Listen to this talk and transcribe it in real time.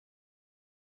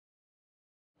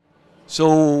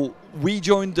So we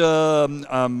joined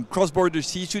the cross-border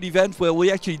C-suite event. Well, we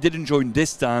actually didn't join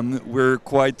this time. We're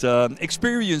quite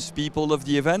experienced people of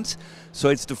the event. So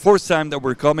it's the fourth time that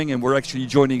we're coming, and we're actually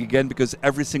joining again because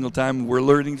every single time we're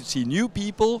learning to see new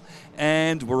people,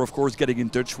 and we're of course getting in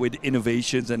touch with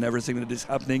innovations and everything that is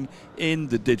happening in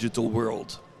the digital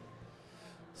world.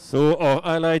 So our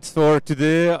highlights for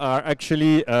today are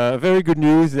actually very good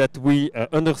news that we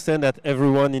understand that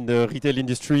everyone in the retail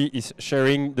industry is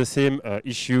sharing the same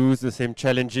issues, the same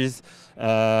challenges,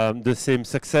 the same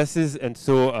successes, and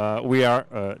so we are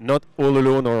not all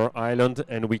alone on our island,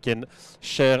 and we can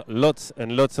share lots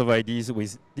and lots of ideas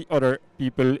with the other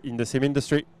people in the same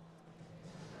industry.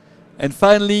 And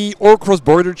finally, our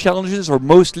cross-border challenges are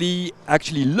mostly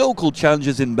actually local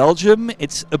challenges in Belgium.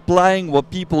 It's applying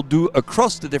what people do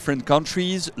across the different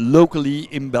countries locally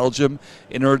in Belgium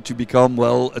in order to become,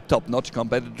 well, a top-notch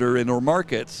competitor in our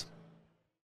markets.